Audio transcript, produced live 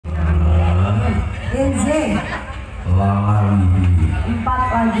J. Lala Widy. 4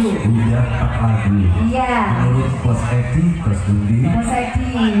 lagu. Udah 4 lagu. Iya. Menurut Bos Edi, Bos Dundi. Bos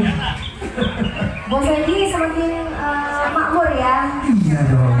Edi. Bos Edi semakin makmur ya. Iya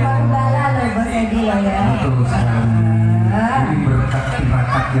dong. Lala loh Bos Edi loh ya. Betul sekali. Ini berkat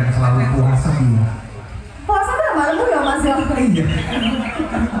tirakat yang selalu puasa dia. Puasa kan malammu ya Mas ya? Iya.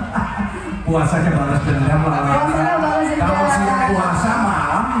 Puasanya balas dendam lah. Puasanya balas dendam. Kalau siang puasa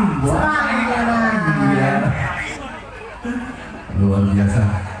malam serang ya. Iya. Luar biasa.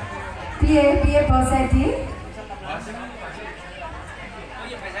 Piye Bos Edi?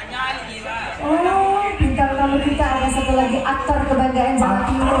 Oh, bintang tamu kita ada satu lagi aktor kebanggaan Jawa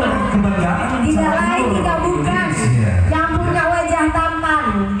Timur. Kebanggaan. Tidak lain tidak bukan yang punya wajah tampan,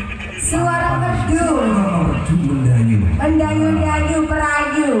 suara merdu, mendayu-dayu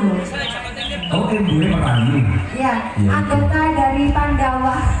perayu. Oh, ibu perayu. Ya, anggota dari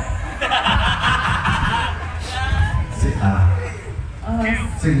Pandawa.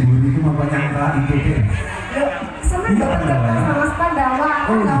 Sing buri itu apa nyangka itu kan? Sama sama Pandawa,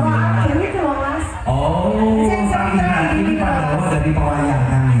 Pandawa akhir itu loh Mas. Oh, ini Pandawa dari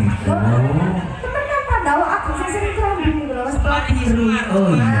pewayangan nih. Temen kan Pandawa aku sering kerambing gitu loh Mas, biru. Oh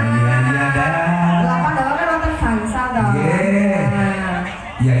iya dah. Lah Pandawa kan nonton bangsa dong.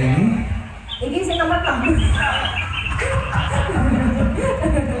 Ya ini? Ini sih nomor 6.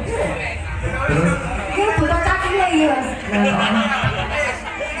 Terus? Ini bukan cakilnya ya Mas.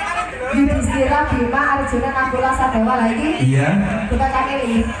 Yudhistira, Bima, Arjuna, Nakula, Sadewa lagi. Iya. Bukan cakil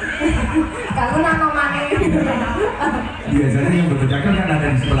ini. Kamu nama mana? Biasanya yang bercakil kan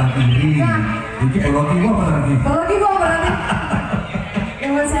ada di sebelah kiri. Ini kalau kiwa apa nanti? Kalau kiwa berarti.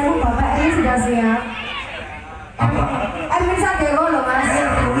 Yang saya Bapak ini sudah siap. Apa? Erwin Sadewa loh Mas.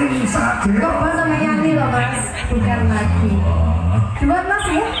 Erwin Sadewa. Kok sama Yani loh Mas. Bukan lagi. Duet Mas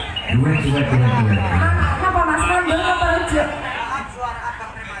ya? Duet. Kenapa Mas? Mandul apa rujuk?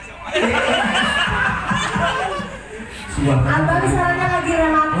 Atau misalnya lagi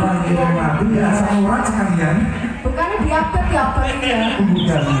rematik ya samurat sekalian. Bukannya diapet ya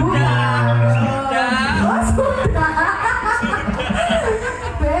Bukan oh sudah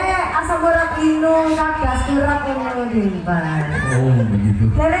asam urat minum kagas urat yang dimpan. Oh begitu.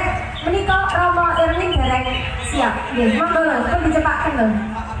 Derek menikah Romo Erwin derek siap deh monggo loh kan dicepatkan loh.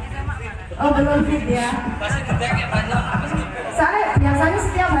 Oh belum fit ya. Soalnya biasanya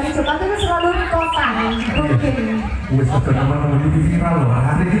setiap hari Jumat itu selalu rikotan rutin. Wes teman-teman ini viral loh.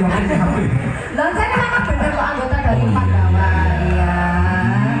 Hari ini pakai HP. Dan saya memang benar kok anggota dari Pandawa. Iya.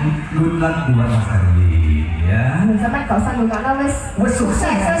 Good luck buat Mas Ardi ya. Sampai gak usah buka wes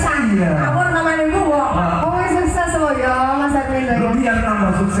sukses. Awal namanya gue wes sukses loh ya Mas Ardi ya. Biar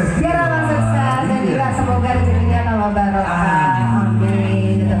tambah sukses. Biar tambah sukses dan juga semoga rezekinya tambah barokah.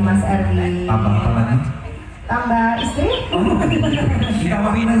 Amin untuk Mas Ardi. Tambah apa lagi? Tambah istri?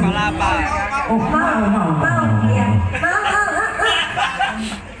 Tambah kepala apa? Oh mau. Iya. Mau.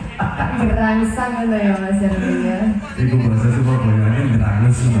 Berangsang gitu ya Mas Ardi ya. Itu bahasa Surabayanya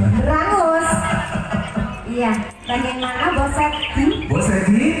berangus semua. Berangus. Iya. Bagaimana Bos Edi? Bos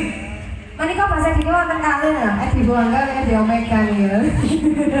Edi? Mana kok Bos Edi wonten kali ya? Di Buangga dengan di Omega nih ya.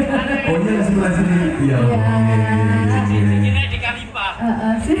 Oh iya di sebelah sini. Iya. Ini di Kalimpa.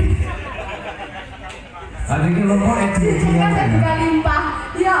 Sih. Ada yang kelompok Edi. Kan di Kalimpa.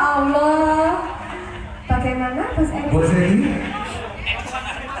 Ya Allah. Bagaimana Bos Edi? Bos Edi?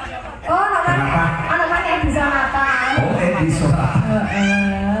 Oh, namanya Edi Sonata. Oh, Edi Sonata.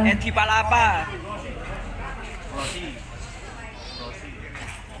 Edi Palapa.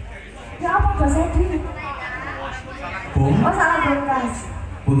 Ya apa Bos Edi? Bung? Oh, salah bungkas.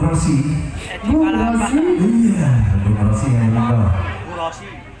 Bung Rosi. Bung Rosi? Iya, Bung Rosi yang meninggal.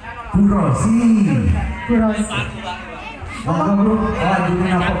 Bu Rosi. Maka bro, lanjutin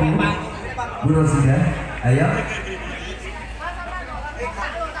apa bu? Bu Rosi ya, ayo.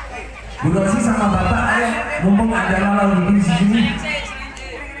 Bu Rosi sama bapak, ayo. Mumpung ada Lala Widy di sini.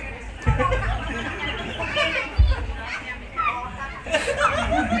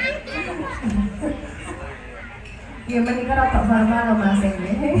 Ya menikah rotok formal loh Mas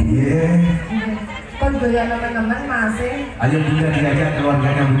ini. Iya. Kon doyan teman-teman Mas. Ayo Bunda diajak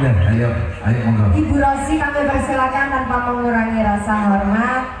keluarganya Bunda. Ayo monggo. Ibu Rosi kami persilakan tanpa mengurangi rasa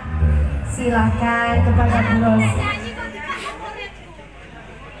hormat. Silakan kepada Bu Rosi.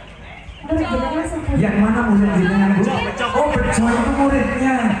 Yang mana murid jenengan Bu? Oh Bejo itu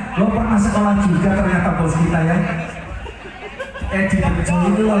muridnya. Lo pernah sekolah juga ternyata bos kita ya. Edi Bejo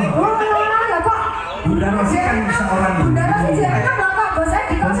itu loh. Oh lah kok. Bunda Rosi kan seorang ibu. Bunda Rosi jenengan bapak bos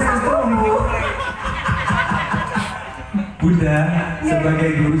Edi kok satu. Bunda, sebagai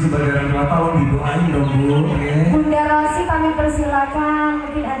guru, sebagai orang tua, tolong didoain dong Bu. Bunda Rosi kami persilakan,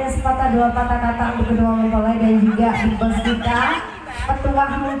 mungkin ada sepatah dua patah kata untuk kedua mempelai dan juga di bos kita,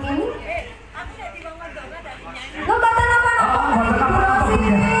 petuah mungkin. Lombatan apa? Bu Rosi.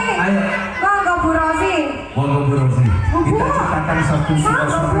 Ayo. Monggo Bu Rosi. Monggo Bu Rosi. Kita ciptakan satu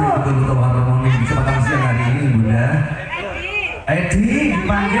suasana yang betul-betul harmoni di kesempatan siang hari ini, Bunda. Edi,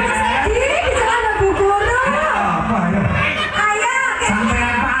 dipanggil. Edi, jangan ada Bu Guru. Apa ayo? Ayo.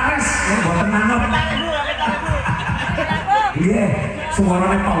 Sampean pares, buatan manut. Iya,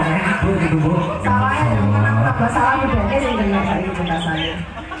 suaranya paling enak Bu gitu Bu. Salah, salah budaya sih ternyata ini pembahasannya.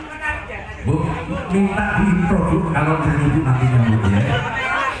 Bu, minta diintro Bu, kalau dari Bu nantinya Bu ya.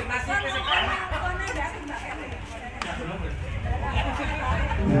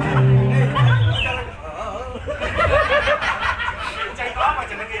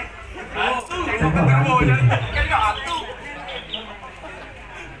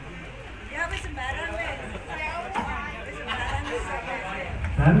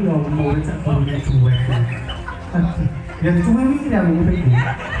 Kan mau murid sak boleh cuek. Yang cuek ini yang murid.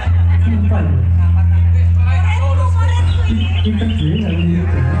 Sumpah. Kita sih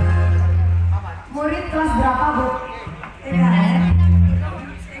Murid kelas berapa Bu? TKR.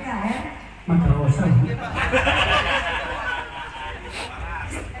 madrasah.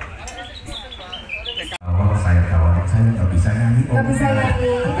 Saya nggak bisa nyanyi. Nggak bisa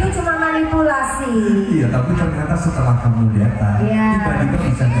nyanyi, itu cuma manipulasi. Iya, tapi ternyata setelah kamu datang, tiba-tiba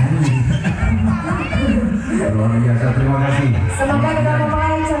bisa nyanyi. Luar biasa, terima kasih. Semoga kita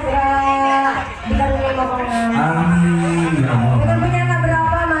mempelai segera dikaruniai momongan. Amin, ya Allah. Kita punya anak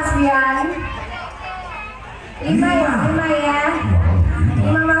berapa Mas Bian? 5 ya, 5 ya.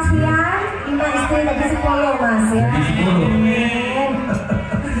 5 Mas Bian, 5 istri jadi 10 Mas ya. Jadi 10.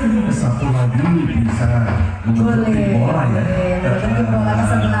 Satu lagi bisa membentuk tim bola ya. Bentuk bola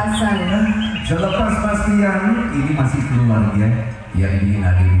kesebelasan. Selepas pastian ini masih keluarga yang ingin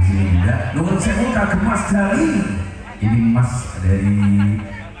hadir di sini juga. Nomor saya kagum Mas Dali. Ini Mas dari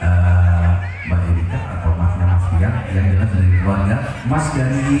Mbak Erika atau Masnya Mas Bian yang jelas dari keluarga Mas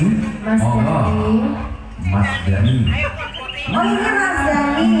Dani. Mas Dani. Mas Dani. Oh ini Mas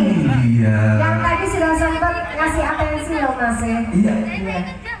Dani. Iya. Yang tadi sudah sempat ngasih atensi loh Mas ya. Iya.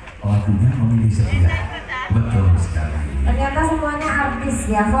 Lagunya memilih setia. Betul sekali. Ternyata semuanya artis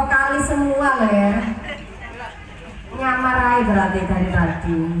ya, vokalis semua loh ya. Nyamarai berarti dari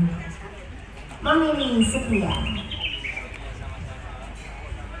tadi. Memilih setia.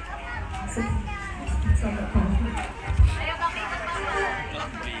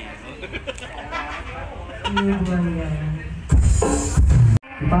 Ini Buangga.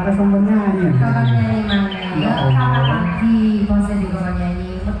 Para pembenyanyi. Kakak nyanyi mana? Kakak lagi pose di kakak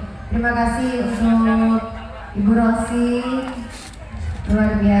nyanyi. Terima kasih untuk Ibu Rosi.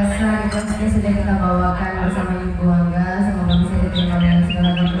 Luar biasa, itu sudah kita bawakan bersama Ibu Buangga. Semoga bisa diterima dengan segala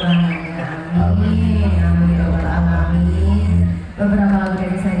kekurangannya. Amin. Amin ya rabbal alamin. Beberapa lagu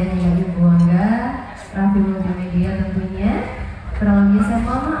dari saya dan Ibu Buangga, Raffi Multimedia tentunya. Kurang lebih saya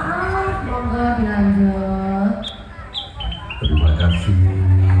mohon maaf. Monggo dilanjut. Terima kasih.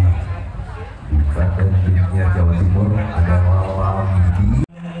 Bukan dunia Jawa Timur ada Lala, Widy.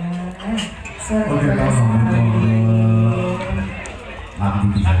 Oke, nanti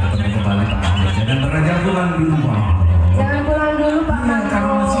bisa ketemu kembali Pak Mahmud. Jangan beranjak pulang di rumah. Jangan pulang dulu Pak Mahmud.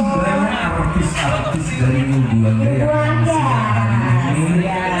 Karena masih banyak artis-artis dari Buangga yang masih hari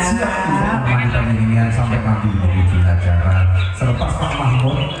ini siap untuk melakukan ini sampai nanti menuju acara. Selepas Pak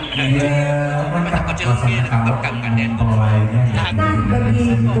Mahmud, dia lengkap rasanya kalau mempelainya. Nah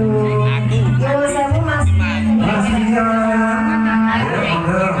begitu. Yo saya mau Mas. Mas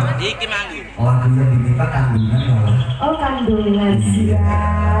Iki manggu. lagu yang diminta kandungan malah. Oh kandungan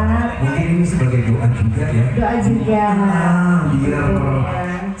siap. Mungkin ini sebagai doa juga ya. Doa juga. Biar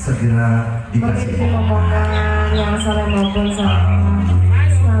segera dikasih. Mungkin omongan yang soleh maupun soleh.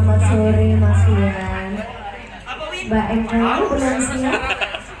 Selamat sore Mas Ian. Mbak Enka belum siap.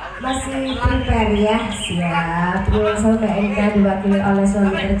 Masih prepare ya. Siap. Terus Mbak Enka diwakili oleh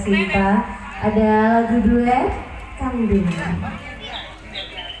suami tercinta. Ada lagu duet Kandungan.